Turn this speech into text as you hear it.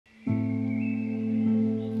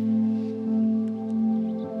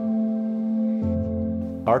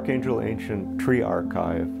Archangel Ancient Tree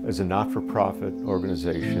Archive is a not-for-profit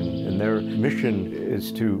organization, and their mission is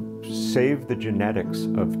to save the genetics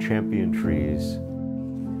of champion trees.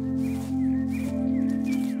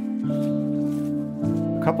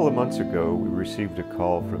 A couple of months ago, we received a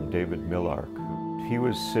call from David Millark. He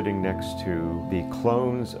was sitting next to the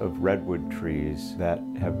clones of redwood trees that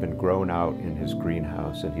have been grown out in his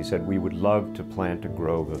greenhouse, and he said, we would love to plant a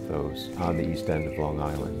grove of those on the east end of Long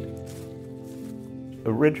Island.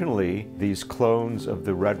 Originally, these clones of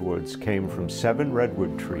the redwoods came from 7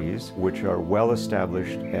 redwood trees, which are well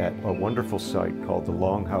established at a wonderful site called the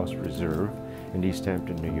LongHouse Reserve in East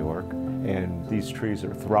Hampton, New York, and these trees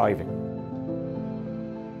are thriving.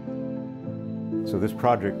 So this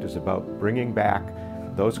project is about bringing back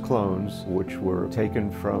those clones which were taken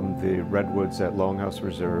from the redwoods at LongHouse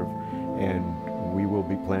Reserve, and we will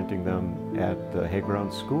be planting them at the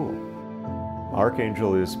Hayground School.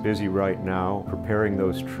 Archangel is busy right now preparing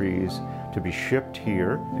those trees to be shipped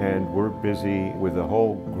here, and we're busy with a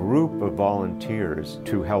whole group of volunteers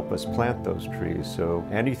to help us plant those trees. So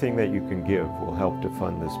anything that you can give will help to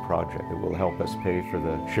fund this project. It will help us pay for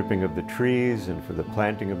the shipping of the trees and for the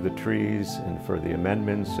planting of the trees and for the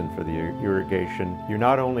amendments and for the irrigation. You're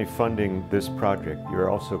not only funding this project, you're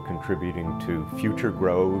also contributing to future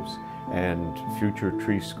groves and future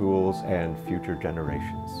tree schools and future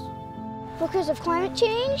generations. Because of climate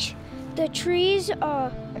change, the trees,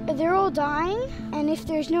 they're all dying, and if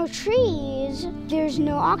there's no trees, there's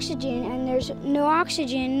no oxygen, and there's no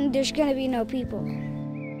oxygen, there's gonna be no people.